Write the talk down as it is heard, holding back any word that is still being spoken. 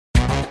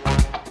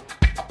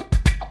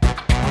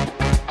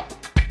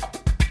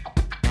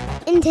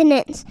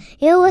Internets,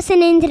 you're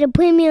listening to the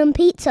Premium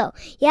Pizza.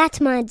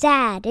 That's my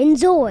dad.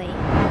 Enjoy.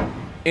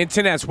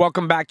 Internets,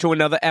 welcome back to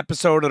another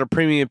episode of the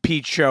Premium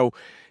Pete Show.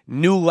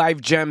 New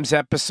Life Gems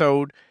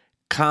episode.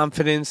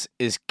 Confidence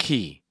is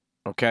key.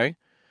 Okay?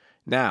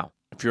 Now,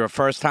 if you're a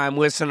first-time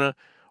listener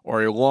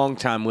or a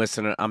long-time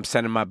listener, I'm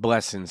sending my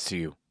blessings to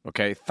you.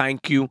 Okay?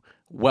 Thank you.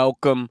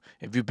 Welcome.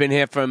 If you've been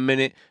here for a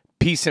minute,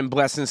 peace and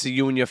blessings to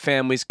you and your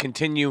families.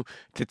 Continue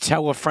to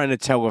tell a friend to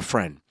tell a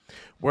friend.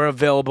 We're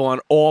available on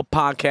all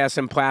podcasts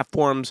and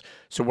platforms.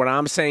 So what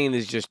I'm saying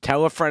is just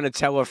tell a friend to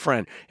tell a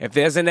friend. If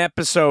there's an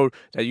episode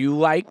that you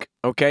like,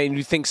 okay, and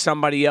you think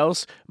somebody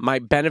else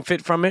might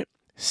benefit from it,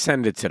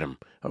 send it to them,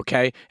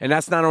 okay? And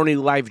that's not only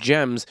Life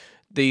Gems,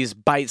 these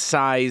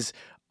bite-sized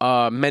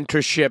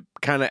mentorship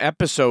kind of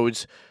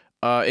episodes.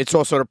 It's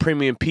also the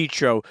Premium Pete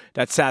Show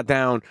that sat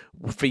down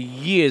for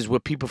years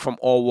with people from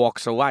all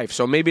walks of life.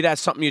 So maybe that's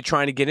something you're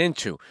trying to get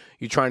into.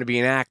 You're trying to be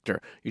an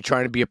actor. You're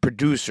trying to be a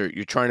producer.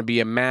 You're trying to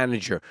be a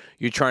manager.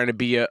 You're trying to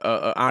be an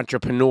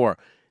entrepreneur.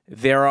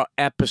 There are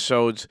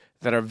episodes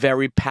that are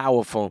very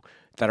powerful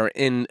that are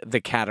in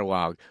the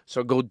catalog.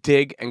 So go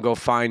dig and go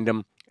find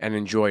them and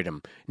enjoy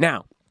them.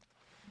 Now,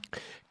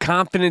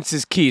 confidence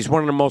is key. It's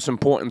one of the most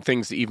important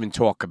things to even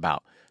talk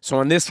about. So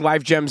on this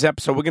Life Gems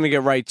episode, we're going to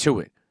get right to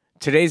it.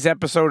 Today's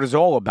episode is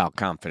all about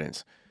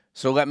confidence.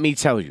 So let me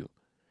tell you,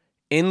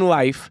 in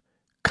life,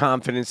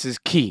 confidence is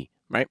key,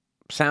 right?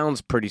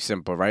 Sounds pretty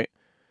simple, right?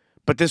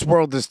 But this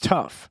world is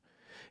tough.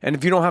 And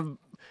if you don't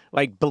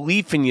have,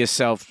 belief in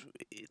yourself,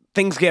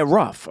 things get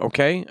rough,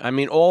 okay? I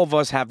mean, all of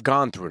us have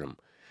gone through them.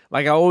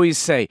 Like I always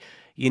say,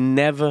 you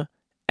never,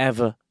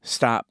 ever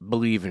stop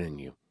believing in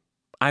you.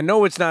 I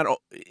know it's not,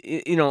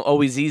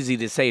 always easy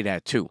to say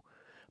that too.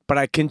 But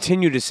I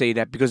continue to say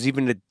that because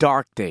even the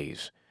dark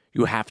days,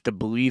 you have to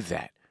believe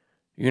that,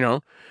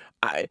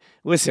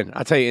 Listen,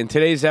 I'll tell you, in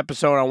today's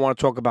episode, I want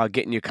to talk about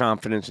getting your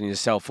confidence and your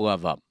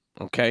self-love up,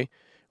 okay?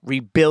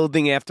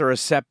 Rebuilding after a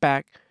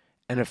setback,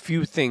 and a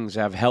few things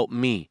that have helped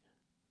me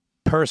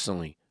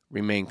personally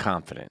remain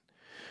confident.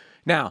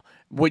 Now,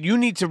 what you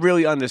need to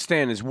really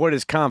understand is what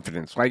is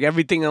confidence. Like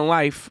everything in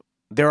life,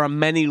 there are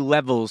many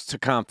levels to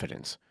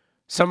confidence.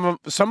 Some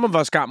of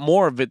us got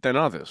more of it than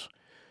others.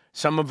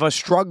 Some of us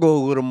struggle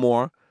a little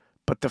more.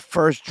 But the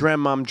first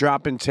gem I'm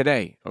dropping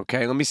today,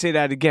 okay? Let me say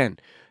that again.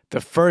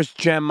 The first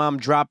gem I'm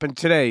dropping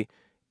today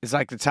is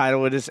like the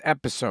title of this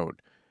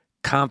episode.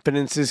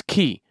 Confidence is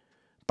key.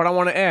 But I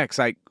want to ask,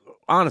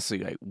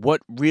 honestly,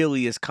 what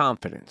really is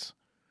confidence?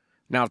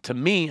 Now, to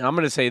me, I'm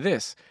going to say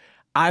this.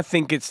 I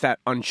think it's that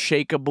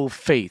unshakable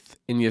faith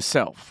in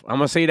yourself. I'm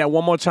going to say that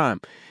one more time.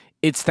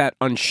 It's that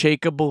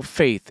unshakable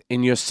faith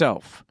in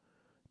yourself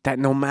that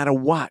no matter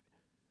what,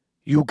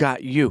 you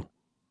got you.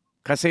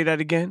 Can I say that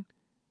again?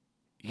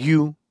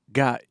 You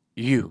got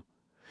you.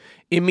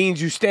 It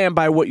means you stand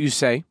by what you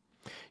say.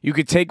 You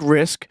could take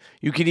risk.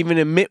 You could even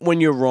admit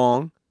when you're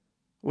wrong.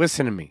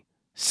 Listen to me.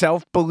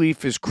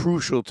 Self-belief is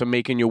crucial to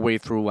making your way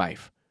through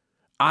life.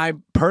 I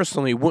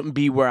personally wouldn't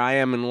be where I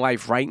am in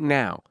life right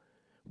now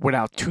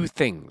without two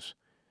things,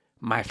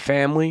 my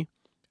family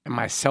and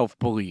my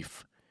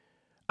self-belief.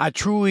 I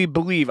truly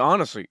believe,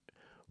 honestly,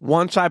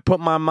 once I put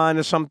my mind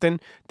to something,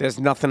 there's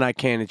nothing I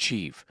can't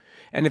achieve.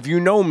 And if you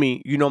know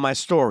me, you know my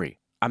story.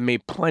 I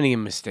made plenty of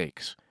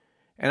mistakes.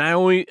 And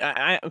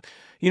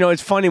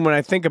it's funny when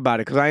I think about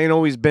it because I ain't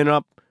always been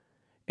up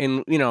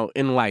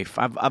in life.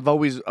 I've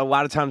always, a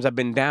lot of times I've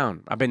been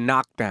down. I've been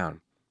knocked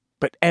down.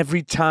 But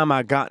every time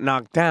I got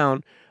knocked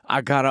down,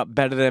 I got up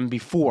better than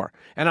before.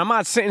 And I'm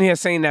not sitting here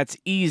saying that's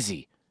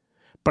easy,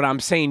 but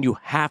I'm saying you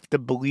have to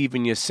believe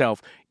in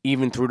yourself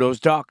even through those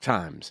dark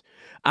times.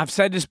 I've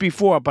said this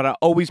before, but I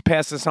always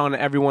pass this on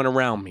to everyone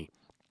around me.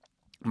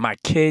 My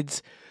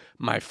kids,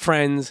 my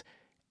friends,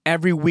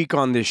 every week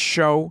on this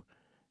show,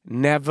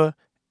 never,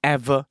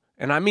 ever,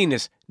 and I mean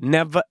this,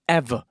 never,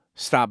 ever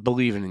stop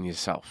believing in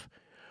yourself.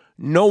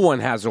 No one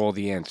has all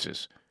the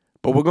answers,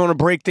 but we're going to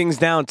break things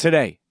down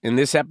today in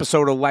this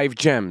episode of Life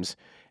Gems,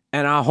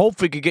 and I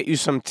hope we could get you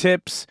some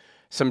tips,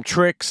 some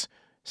tricks,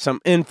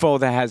 some info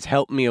that has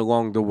helped me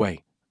along the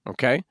way,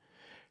 okay?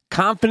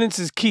 Confidence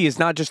is key. It's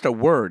not just a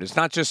word. It's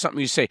not just something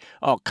you say,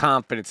 oh,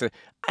 confidence.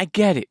 I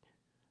get it.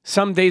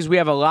 Some days we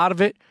have a lot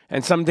of it,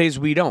 and some days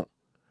we don't.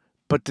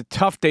 But the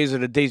tough days are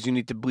the days you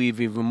need to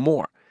believe even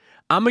more.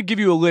 I'm going to give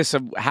you a list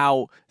of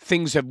how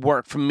things have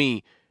worked for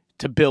me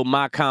to build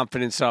my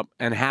confidence up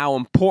and how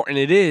important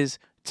it is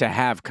to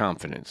have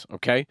confidence,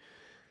 okay?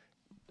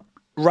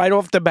 Right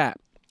off the bat,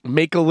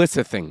 make a list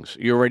of things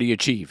you already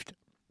achieved.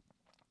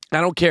 I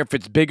don't care if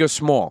it's big or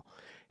small.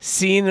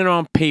 Seeing it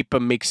on paper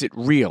makes it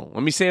real.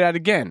 Let me say that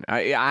again.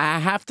 I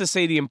have to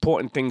say the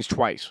important things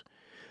twice.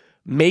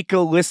 Make a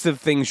list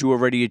of things you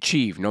already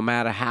achieved, no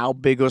matter how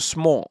big or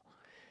small.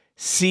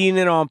 Seeing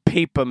it on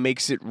paper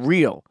makes it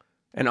real.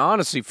 And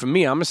honestly, for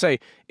me, I'm going to say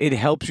it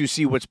helps you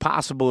see what's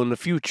possible in the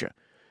future.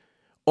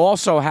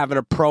 Also, having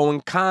a pro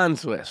and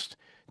cons list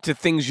to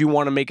things you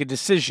want to make a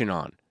decision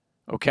on.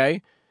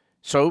 Okay?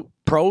 So,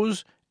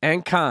 pros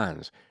and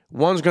cons.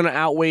 One's going to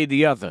outweigh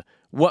the other.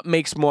 What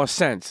makes more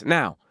sense?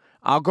 Now,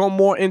 I'll go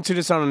more into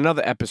this on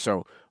another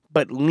episode,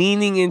 but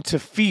leaning into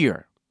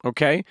fear,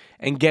 okay,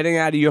 and getting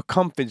out of your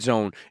comfort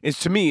zone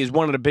to me is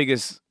one of the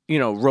biggest,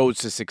 roads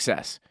to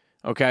success,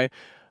 okay?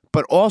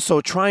 But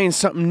also trying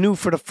something new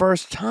for the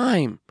first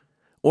time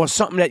or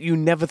something that you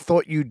never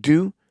thought you'd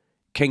do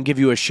can give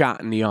you a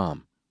shot in the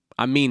arm.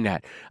 I mean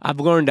that. I've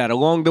learned that.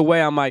 Along the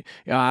way, I'm like,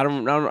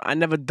 I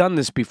never done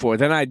this before.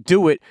 Then I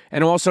do it,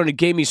 and all of a sudden it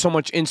gave me so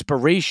much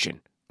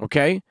inspiration,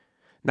 okay?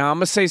 Now, I'm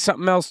going to say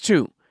something else,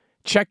 too.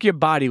 Check your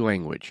body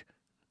language.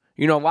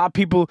 A lot of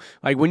people,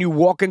 like when you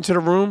walk into the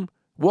room,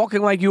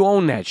 walking like you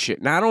own that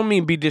shit. Now, I don't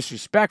mean be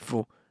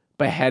disrespectful,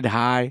 but head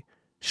high,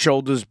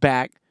 shoulders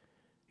back,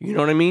 you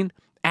know what I mean?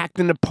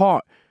 Acting the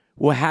part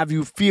will have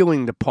you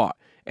feeling the part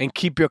and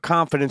keep your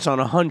confidence on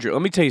 100.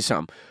 Let me tell you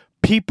something.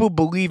 People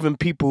believe in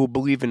people who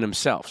believe in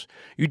themselves.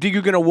 You think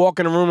you're going to walk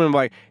in a room and be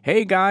like,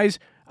 hey, guys,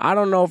 I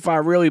don't know if I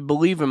really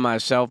believe in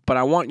myself, but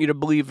I want you to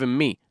believe in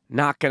me.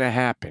 Not going to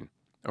happen,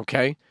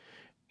 okay?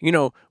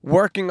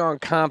 Working on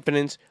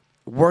confidence,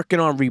 working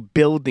on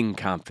rebuilding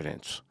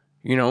confidence.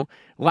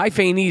 Life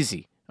ain't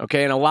easy,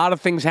 okay? And a lot of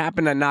things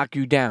happen that knock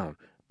you down.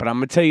 But I'm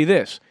going to tell you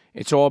this.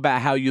 It's all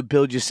about how you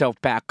build yourself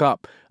back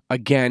up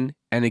again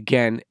and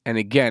again and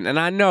again. And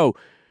I know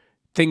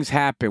things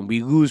happen.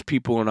 We lose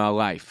people in our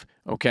life.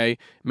 Okay,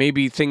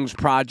 maybe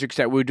projects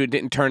that we do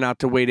didn't turn out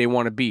the way they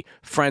want to be.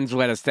 Friends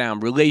let us down.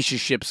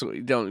 Relationships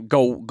don't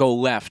go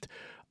left.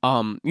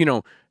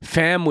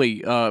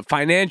 Family,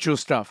 financial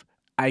stuff.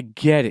 I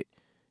get it.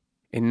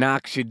 It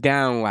knocks you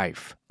down,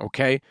 life.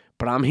 Okay,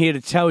 but I'm here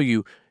to tell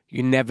you,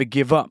 you never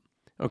give up.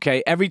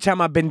 Okay, every time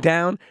I've been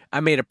down,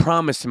 I made a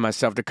promise to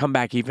myself to come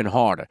back even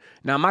harder.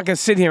 Now I'm not gonna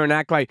sit here and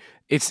act like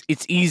it's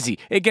easy.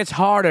 It gets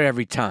harder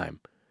every time.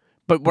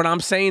 But what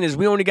I'm saying is,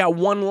 we only got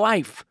one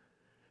life.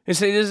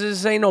 This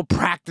ain't no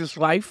practice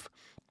life.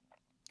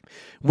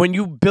 When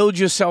you build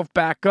yourself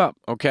back up,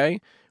 okay?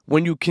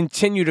 When you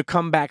continue to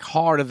come back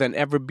harder than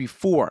ever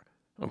before,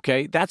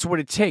 okay? That's what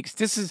it takes.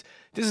 This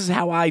is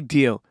how I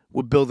deal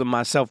with building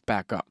myself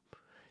back up.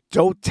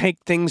 Don't take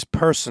things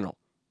personal,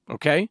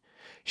 okay?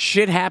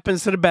 Shit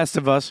happens to the best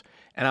of us,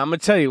 and I'm going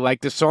to tell you,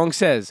 like the song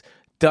says,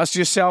 dust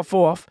yourself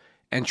off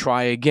and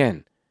try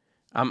again.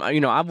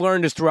 I've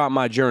learned this throughout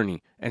my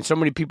journey, and so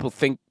many people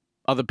think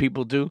other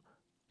people do.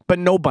 But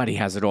nobody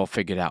has it all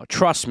figured out.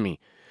 Trust me.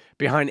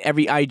 Behind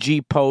every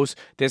IG post,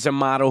 there's a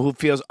model who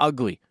feels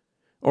ugly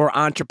or an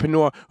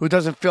entrepreneur who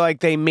doesn't feel like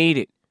they made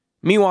it.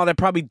 Meanwhile, they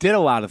probably did a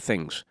lot of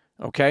things,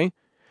 okay?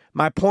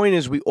 My point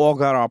is, we all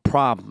got our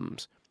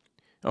problems,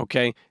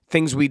 okay?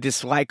 Things we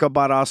dislike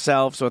about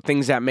ourselves or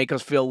things that make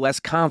us feel less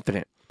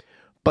confident.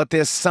 But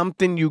there's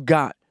something you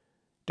got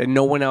that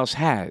no one else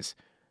has.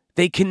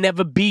 They can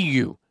never be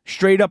you,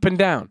 straight up and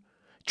down.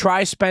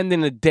 Try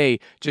spending a day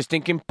just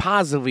thinking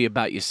positively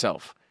about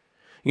yourself.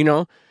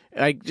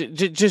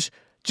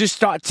 Just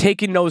start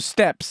taking those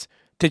steps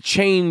to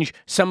change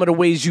some of the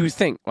ways you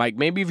think. Like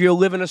maybe if you're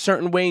living a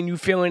certain way and you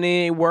feeling it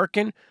ain't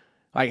working,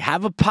 like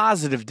have a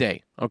positive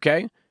day,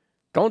 okay?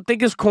 Don't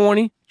think it's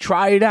corny.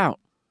 Try it out.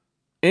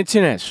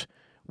 Internets,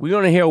 we're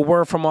going to hear a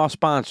word from our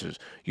sponsors.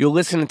 You're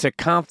listening to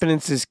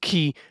Confidence is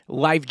Key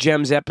Life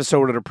Gems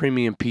episode of the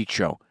Premium Pete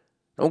Show.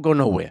 Don't go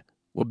nowhere.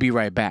 We'll be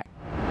right back.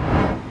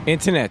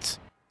 Internets,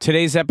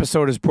 today's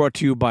episode is brought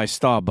to you by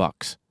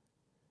Starbucks.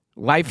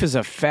 Life is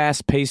a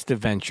fast-paced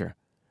adventure,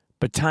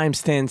 but time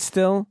stands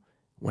still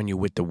when you're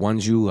with the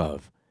ones you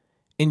love.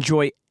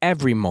 Enjoy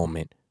every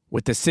moment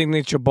with the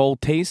signature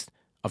bold taste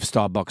of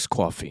Starbucks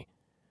coffee.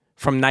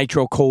 From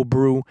nitro cold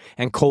brew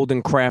and cold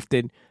and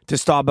crafted to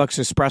Starbucks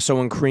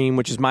espresso and cream,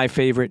 which is my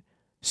favorite,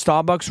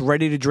 Starbucks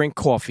ready-to-drink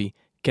coffee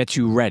gets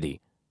you ready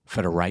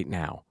for the right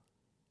now.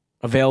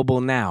 Available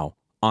now,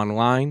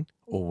 online,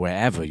 or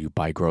wherever you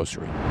buy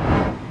groceries.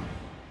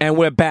 And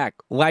we're back.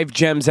 Life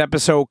Gems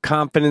episode,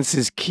 Confidence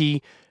is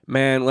Key.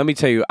 Man, let me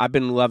tell you, I've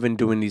been loving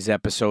doing these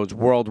episodes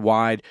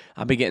worldwide.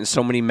 I've been getting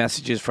so many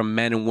messages from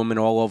men and women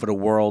all over the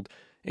world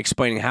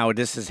explaining how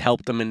this has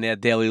helped them in their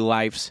daily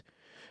lives,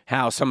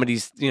 how some of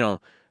these,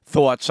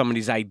 thoughts, some of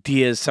these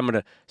ideas, some of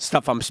the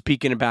stuff I'm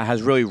speaking about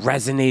has really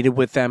resonated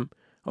with them,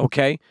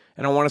 okay?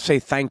 And I want to say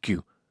thank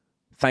you.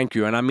 Thank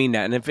you, and I mean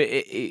that. And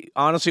if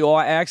honestly, all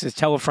I ask is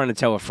tell a friend to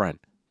tell a friend.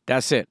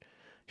 That's it.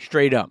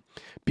 Straight up.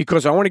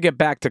 Because I want to get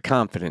back to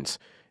confidence.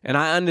 And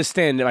I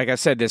understand that, like I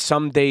said, there's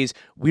some days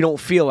we don't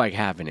feel like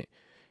having it.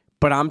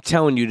 But I'm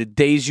telling you, the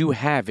days you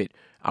have it,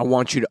 I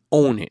want you to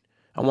own it.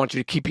 I want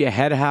you to keep your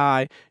head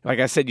high, like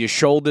I said, your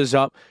shoulders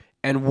up,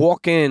 and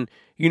walk in,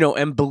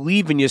 and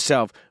believe in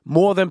yourself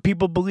more than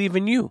people believe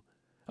in you.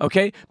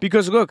 Okay?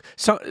 Because look,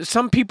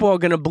 some people are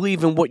going to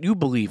believe in what you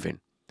believe in.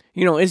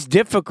 It's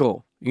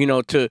difficult,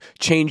 to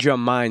change your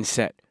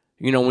mindset.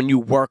 When you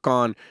work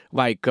on,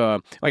 like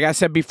I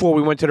said before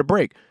we went to the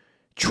break,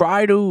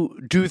 try to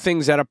do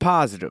things that are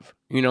positive,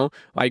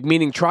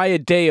 meaning try a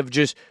day of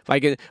just,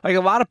 like a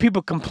lot of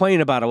people complain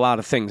about a lot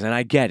of things, and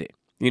I get it.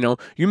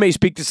 You may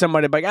speak to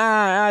somebody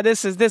like,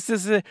 this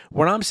is.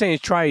 What I'm saying is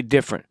try it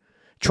different.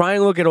 Try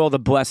and look at all the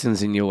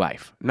blessings in your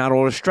life, not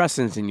all the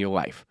stressings in your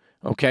life,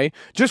 okay?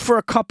 Just for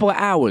a couple of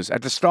hours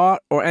at the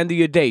start or end of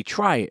your day,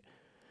 try it.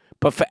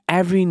 But for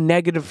every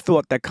negative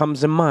thought that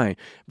comes in mind,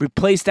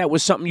 replace that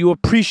with something you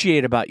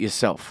appreciate about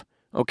yourself,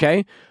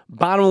 okay?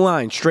 Bottom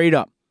line, straight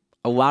up,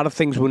 a lot of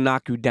things will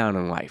knock you down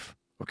in life,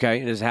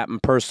 okay? It has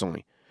happened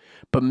personally.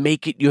 But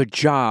make it your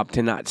job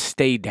to not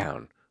stay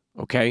down,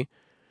 okay?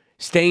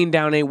 Staying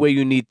down ain't where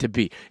you need to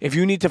be. If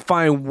you need to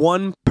find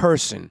one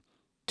person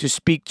to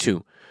speak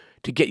to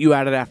get you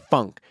out of that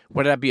funk,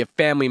 whether that be a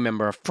family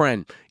member, a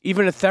friend,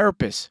 even a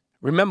therapist.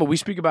 Remember, we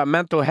speak about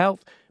mental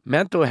health.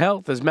 Mental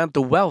health is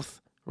mental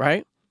wealth,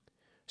 right?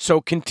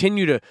 So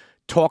continue to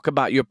talk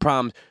about your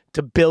problems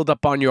to build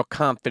up on your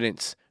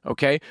confidence,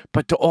 okay?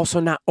 But to also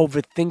not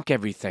overthink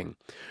everything.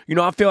 You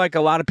know, I feel like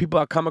a lot of people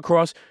I come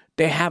across,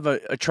 they have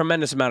a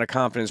tremendous amount of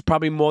confidence,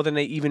 probably more than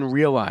they even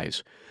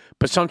realize.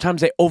 But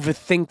sometimes they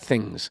overthink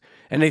things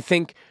and they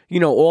think, you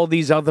know, all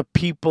these other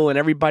people and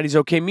everybody's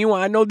okay.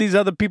 Meanwhile, I know these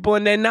other people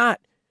and they're not.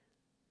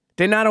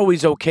 They're not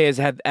always okay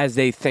as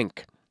they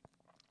think.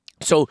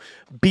 So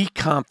be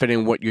confident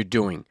in what you're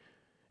doing.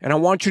 And I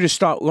want you to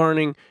start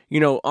learning,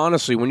 you know,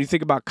 honestly, when you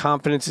think about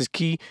confidence is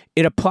key,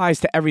 it applies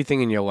to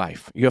everything in your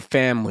life, your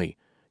family,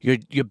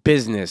 your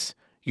business,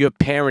 your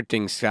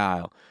parenting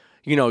style,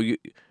 you know,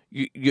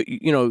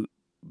 you know,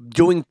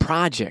 doing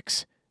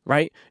projects,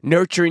 right?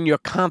 Nurturing your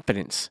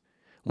confidence.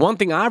 One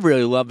thing I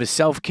really love is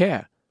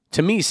self-care.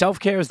 To me,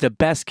 self-care is the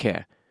best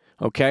care,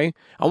 okay?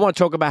 I want to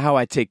talk about how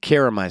I take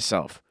care of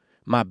myself,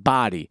 my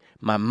body,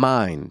 my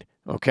mind,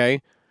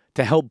 okay,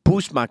 to help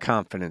boost my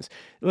confidence.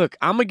 Look,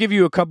 I'm going to give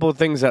you a couple of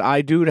things that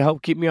I do to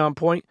help keep me on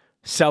point.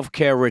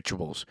 Self-care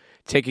rituals,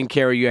 taking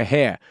care of your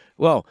hair.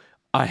 Well,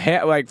 a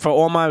hair, like for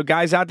all my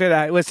guys out there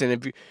that, listen,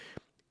 if you,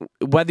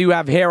 whether you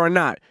have hair or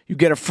not, you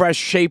get a fresh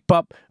shape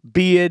up,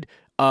 beard,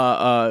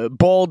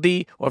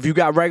 baldy, or if you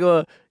got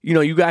regular, you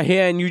know, you got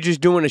hair and you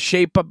just doing a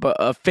shape up,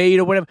 a fade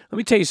or whatever. Let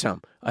me tell you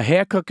something. A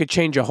haircut could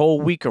change a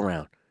whole week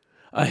around.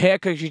 A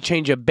haircut could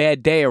change a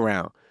bad day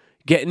around.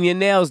 Getting your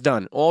nails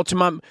done.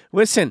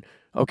 Listen,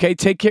 okay,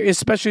 take care,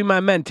 especially my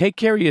men, take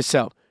care of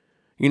yourself.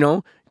 You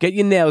know, get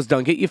your nails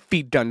done, get your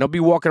feet done. Don't be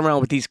walking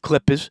around with these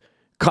clippers,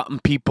 cutting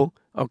people,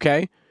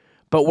 okay?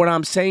 But what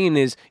I'm saying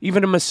is,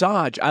 even a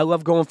massage, I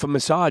love going for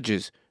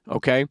massages,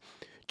 okay?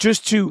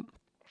 Just to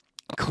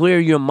clear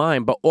your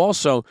mind, but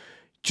also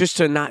just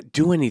to not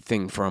do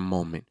anything for a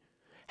moment.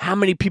 How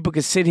many people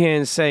can sit here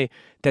and say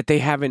that they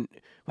haven't,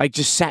 like,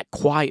 just sat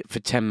quiet for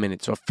 10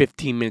 minutes or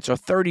 15 minutes or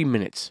 30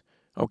 minutes,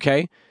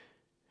 okay?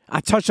 I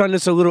touched on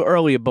this a little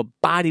earlier, but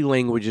body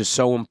language is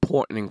so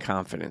important in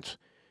confidence.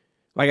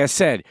 Like I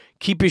said,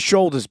 keep your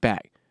shoulders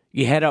back.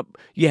 Your head up,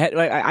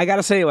 like, I got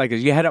to say it like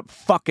this, your head up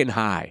fucking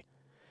high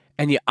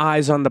and your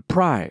eyes on the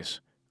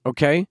prize,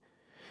 okay?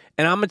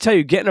 And I'm going to tell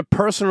you, getting a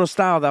personal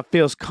style that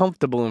feels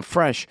comfortable and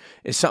fresh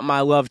is something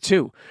I love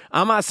too.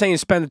 I'm not saying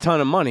spend a ton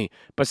of money,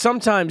 but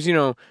sometimes, you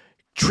know,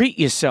 treat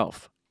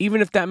yourself,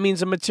 even if that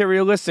means a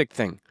materialistic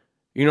thing.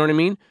 You know what I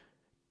mean?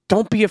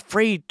 Don't be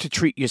afraid to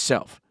treat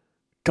yourself.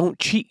 Don't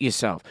cheat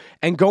yourself.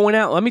 And going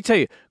out, let me tell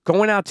you,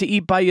 going out to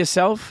eat by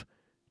yourself,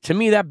 to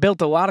me, that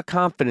built a lot of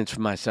confidence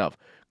for myself.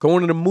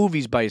 Going to the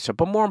movies by yourself,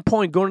 but more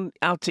important, going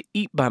out to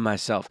eat by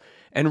myself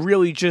and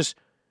really just,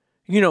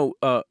 you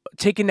know,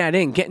 taking that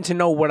in, getting to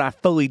know what I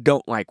fully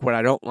don't like, what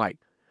I don't like.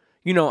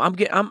 You know, I'm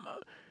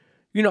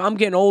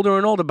getting older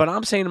and older, but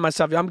I'm saying to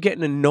myself, I'm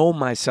getting to know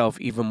myself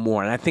even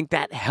more. And I think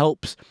that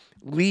helps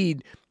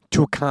lead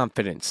to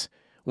confidence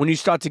when you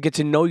start to get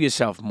to know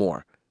yourself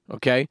more,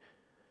 okay?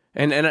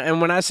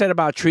 And when I said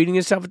about treating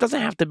yourself, it doesn't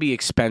have to be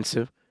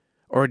expensive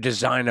or a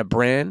designer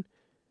brand,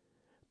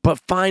 but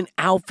find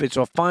outfits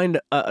or find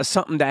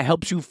something that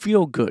helps you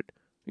feel good,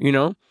 you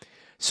know?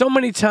 So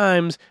many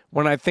times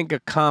when I think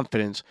of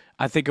confidence,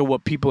 I think of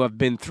what people have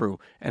been through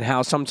and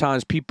how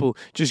sometimes people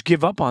just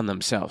give up on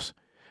themselves.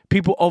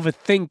 People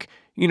overthink,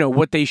 you know,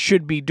 what they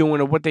should be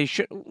doing or what they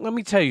should. Let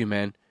me tell you,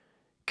 man,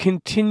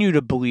 continue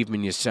to believe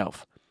in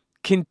yourself.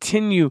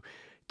 Continue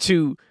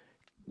to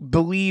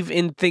believe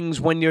in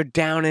things when you're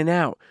down and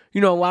out.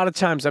 You know, a lot of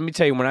times, let me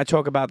tell you, when I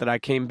talk about that I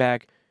came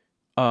back,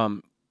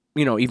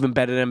 you know, even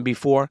better than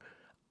before,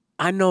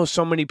 I know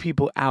so many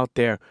people out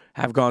there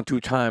have gone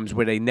through times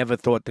where they never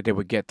thought that they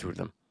would get through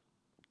them.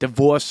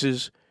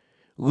 Divorces,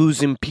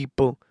 losing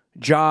people,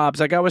 jobs,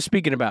 like I was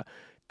speaking about.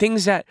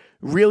 Things that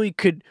really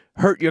could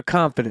hurt your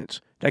confidence,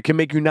 that can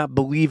make you not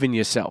believe in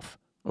yourself,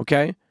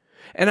 okay?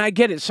 And I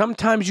get it.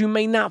 Sometimes you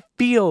may not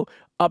feel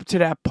up to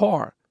that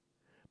par.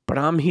 But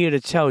I'm here to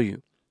tell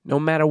you, no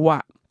matter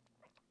what,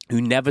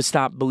 you never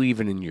stop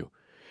believing in you.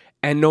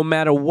 And no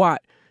matter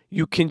what,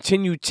 you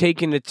continue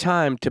taking the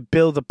time to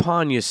build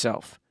upon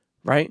yourself,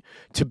 right?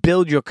 To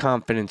build your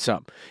confidence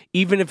up,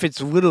 even if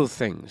it's little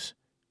things.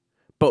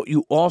 But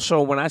you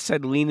also, when I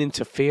said lean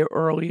into fear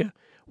earlier,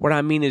 what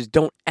I mean is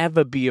don't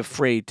ever be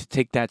afraid to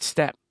take that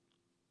step.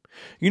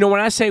 You know,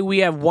 when I say we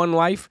have one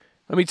life,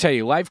 let me tell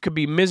you, life could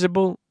be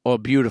miserable or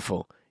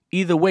beautiful.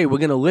 Either way, we're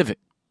going to live it,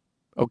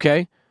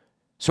 okay?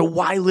 So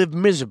why live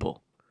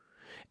miserable?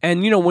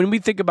 And, you know, when we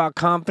think about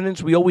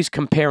confidence, we always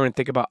compare and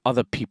think about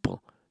other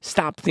people.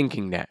 Stop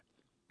thinking that.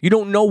 You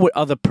don't know what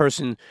other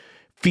person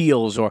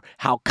feels or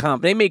how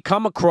confident. They may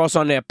come across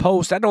on their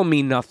post. That don't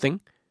mean nothing,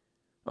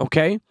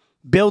 okay?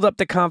 Build up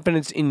the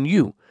confidence in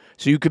you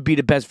so you could be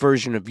the best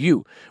version of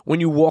you. When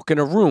you walk in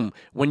a room,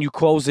 when you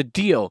close a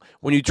deal,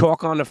 when you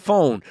talk on the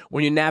phone,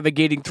 when you're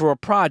navigating through a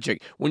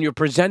project, when you're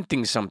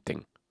presenting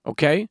something,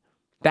 okay?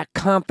 That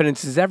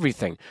confidence is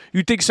everything.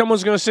 You think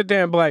someone's going to sit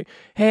there and be like,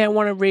 hey, I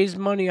want to raise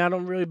money. I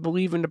don't really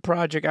believe in the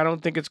project. I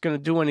don't think it's going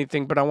to do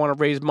anything, but I want to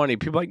raise money.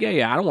 People are like,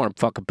 yeah, I don't want to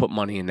fucking put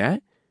money in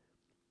that.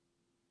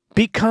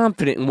 Be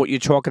confident in what you're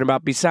talking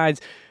about besides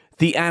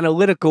the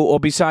analytical or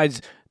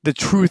besides the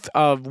truth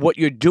of what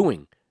you're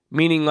doing.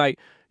 Meaning like,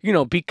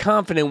 be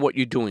confident in what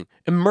you're doing.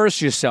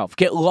 Immerse yourself.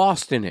 Get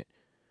lost in it.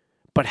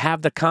 But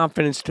have the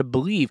confidence to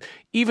believe.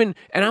 And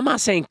I'm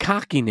not saying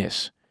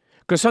cockiness,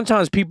 because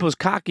sometimes people's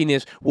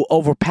cockiness will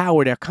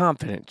overpower their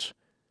confidence.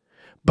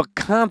 But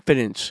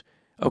confidence,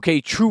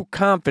 okay, true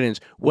confidence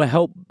will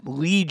help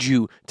lead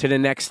you to the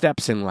next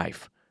steps in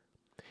life.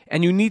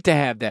 And you need to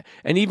have that.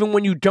 And even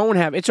when you don't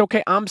have, it's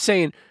okay. I'm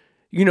saying,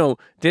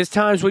 there's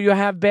times where you'll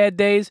have bad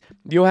days,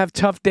 you'll have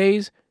tough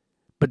days,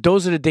 but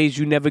those are the days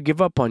you never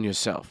give up on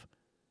yourself.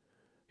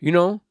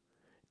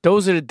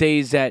 Those are the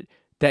days that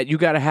you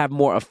got to have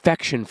more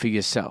affection for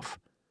yourself.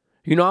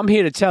 I'm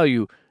here to tell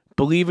you,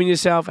 believe in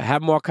yourself,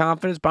 have more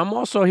confidence, but I'm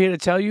also here to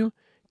tell you,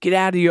 get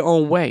out of your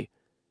own way.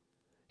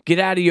 Get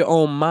out of your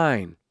own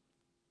mind.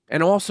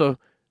 And also,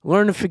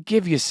 learn to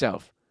forgive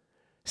yourself.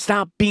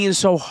 Stop being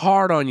so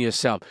hard on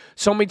yourself.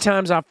 So many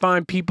times I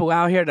find people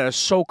out here that are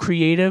so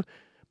creative,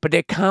 but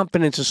their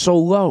confidence is so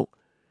low.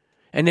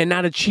 And they're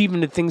not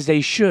achieving the things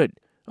they should,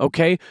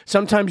 okay?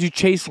 Sometimes you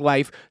chase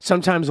life.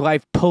 Sometimes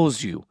life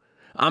pulls you.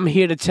 I'm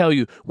here to tell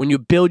you, when you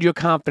build your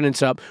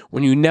confidence up,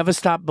 when you never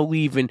stop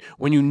believing,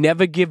 when you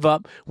never give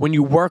up, when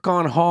you work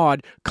on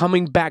hard,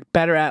 coming back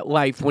better at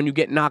life, when you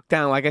get knocked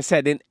down, like I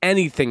said, in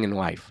anything in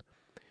life,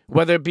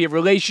 whether it be a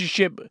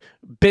relationship,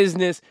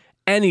 business,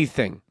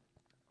 anything,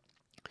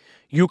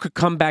 you could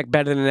come back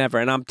better than ever.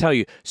 And I'm telling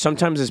you,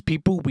 sometimes as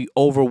people, we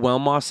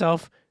overwhelm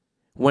ourselves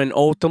when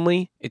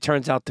ultimately it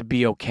turns out to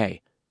be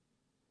okay.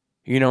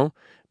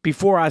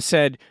 Before I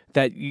said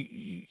that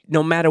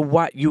no matter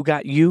what, you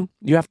got you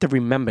have to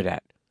remember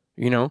that,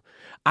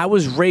 I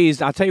was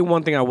raised, I'll tell you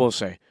one thing I will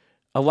say.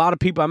 A lot of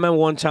people, I remember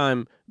one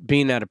time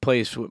being at a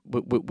place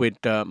with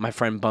my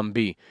friend Bum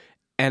B,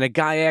 and a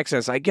guy asked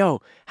us, like,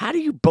 yo, how do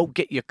you both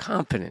get your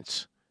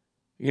confidence?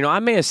 I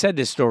may have said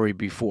this story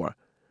before,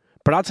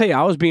 but I'll tell you,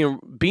 I was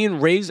being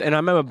raised, and I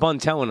remember Bun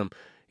telling him,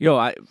 yo,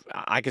 I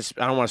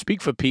don't want to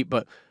speak for Pete,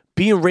 but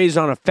being raised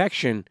on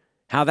affection,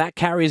 how that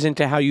carries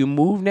into how you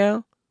move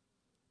now,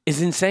 is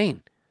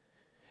insane.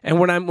 And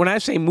when I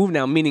say move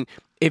now, meaning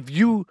if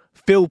you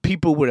fill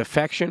people with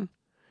affection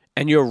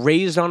and you're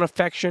raised on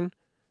affection,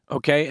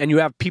 okay, and you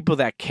have people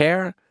that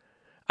care,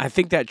 I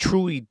think that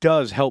truly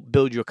does help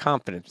build your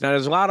confidence. Now,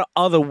 there's a lot of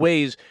other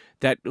ways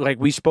that, like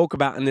we spoke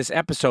about in this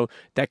episode,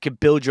 that could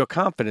build your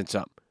confidence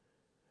up.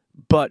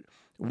 But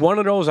one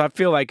of those I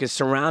feel like is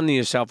surrounding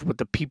yourself with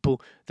the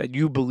people that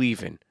you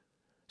believe in.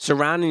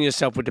 Surrounding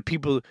yourself with the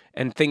people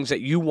and things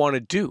that you want to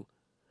do.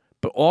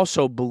 But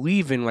also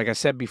believing, like I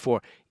said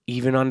before,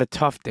 even on the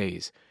tough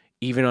days,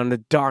 even on the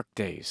dark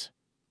days,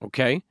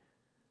 okay?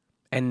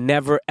 And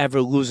never,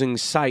 ever losing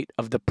sight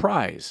of the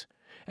prize.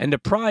 And the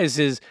prize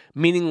is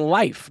meaning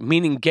life,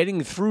 meaning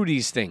getting through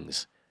these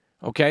things,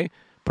 okay?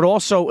 But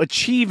also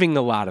achieving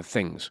a lot of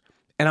things.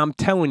 And I'm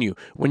telling you,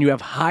 when you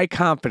have high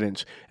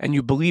confidence and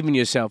you believe in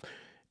yourself,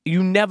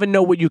 you never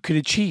know what you could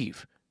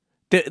achieve.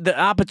 The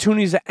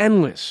opportunities are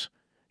endless,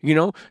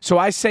 So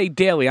I say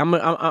daily, I'm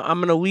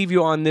going to leave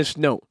you on this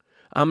note.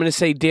 I'm going to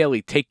say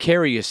daily, take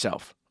care of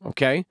yourself,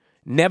 okay?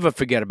 Never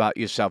forget about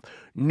yourself.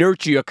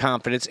 Nurture your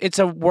confidence. It's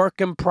a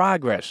work in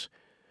progress,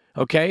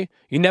 okay?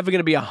 You're never going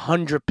to be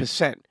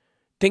 100%.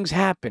 Things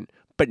happen,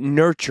 but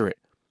nurture it.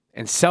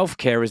 And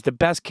self-care is the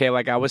best care,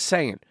 like I was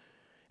saying.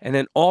 And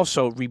then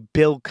also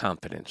rebuild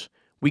confidence.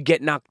 We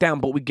get knocked down,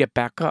 but we get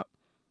back up,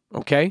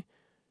 okay?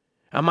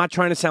 I'm not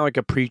trying to sound like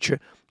a preacher.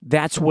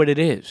 That's what it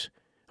is,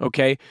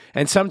 okay?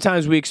 And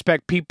sometimes we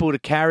expect people to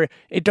carry.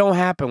 It don't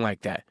happen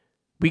like that.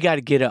 We got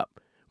to get up.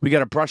 We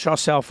got to brush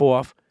ourselves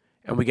off,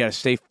 and we got to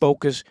stay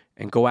focused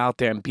and go out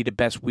there and be the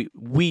best we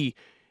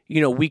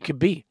could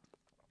be.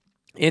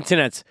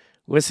 Internets,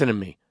 listen to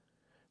me.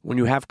 When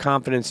you have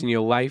confidence in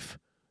your life,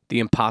 the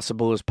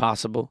impossible is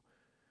possible,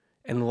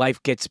 and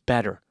life gets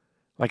better.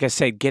 Like I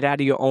said, get out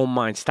of your own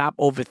mind. Stop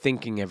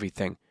overthinking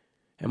everything.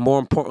 And more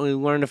importantly,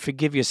 learn to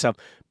forgive yourself,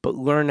 but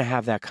learn to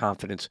have that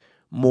confidence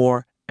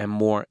more and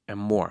more and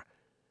more.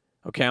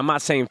 Okay, I'm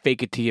not saying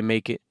fake it till you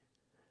make it.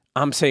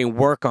 I'm saying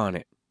work on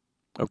it.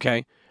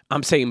 Okay?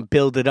 I'm saying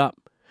build it up.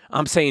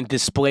 I'm saying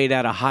display it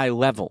at a high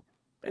level.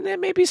 And there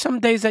may be some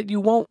days that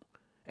you won't,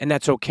 and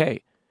that's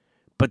okay.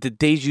 But the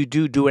days you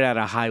do it at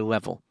a high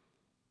level.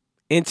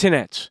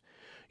 Internets,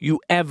 you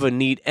ever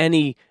need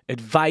any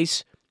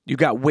advice, you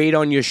got weight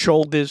on your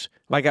shoulders,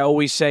 like I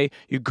always say,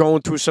 you're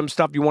going through some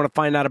stuff, you want to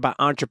find out about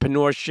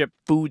entrepreneurship,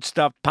 food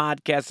stuff,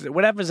 podcasts,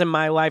 whatever's in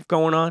my life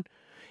going on,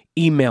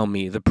 email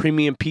me,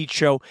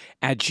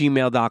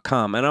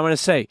 thepremiumpeteshow@gmail.com. And I'm going to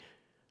say,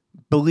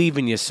 Believe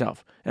in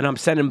yourself. And I'm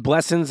sending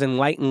blessings and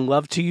light and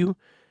love to you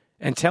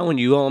and telling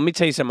you, let me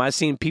tell you something. I've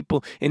seen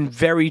people in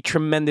very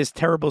tremendous,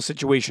 terrible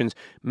situations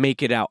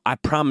make it out. I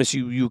promise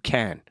you, you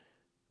can.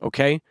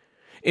 Okay?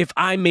 If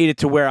I made it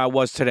to where I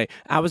was today,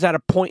 I was at a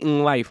point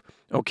in life,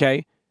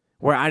 okay,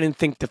 where I didn't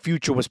think the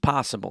future was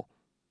possible.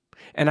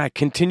 And I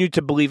continued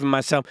to believe in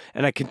myself,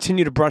 and I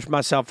continued to brush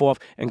myself off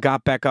and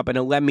got back up, and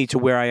it led me to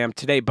where I am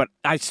today. But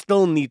I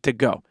still need to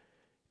go.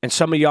 And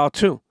some of y'all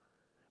too,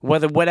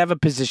 whatever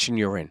position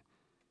you're in.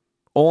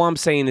 All I'm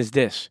saying is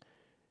this.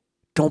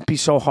 Don't be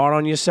so hard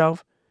on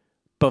yourself,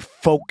 but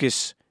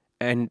focus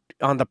and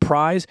on the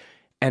prize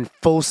and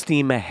full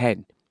steam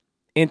ahead.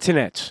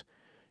 Internets,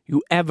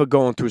 you ever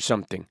going through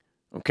something,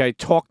 okay,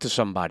 talk to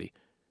somebody.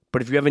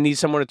 But if you ever need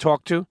someone to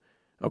talk to,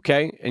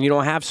 okay, and you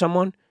don't have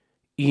someone,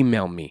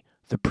 email me,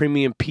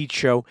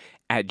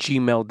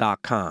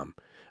 thepremiumpeteshow@gmail.com.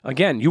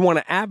 Again, you want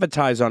to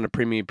advertise on the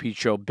Premium Pete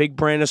Show, big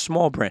brand or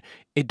small brand,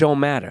 it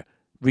don't matter.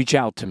 Reach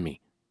out to me,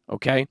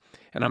 okay?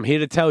 And I'm here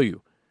to tell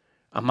you,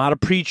 I'm not a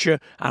preacher.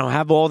 I don't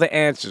have all the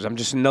answers. I'm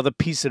just another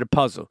piece of the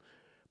puzzle.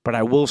 But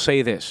I will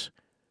say this.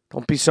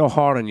 Don't be so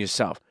hard on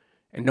yourself.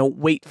 And don't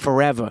wait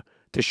forever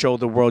to show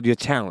the world your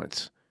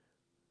talents.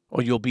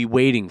 Or you'll be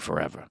waiting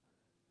forever.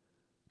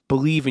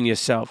 Believe in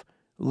yourself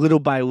little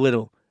by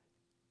little.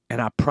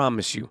 And I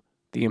promise you,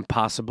 the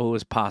impossible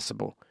is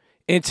possible.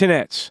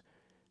 Internets,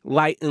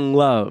 light and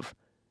love,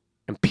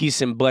 and peace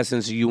and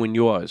blessings to you and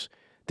yours.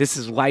 This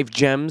is Life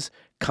Gems.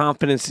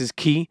 Confidence is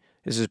key.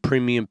 This is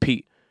Premium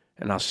Pete.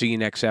 And I'll see you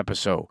next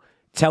episode.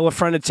 Tell a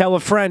friend to tell a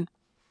friend.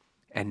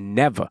 And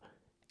never,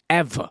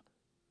 ever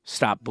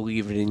stop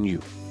believing in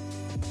you.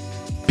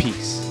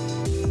 Peace.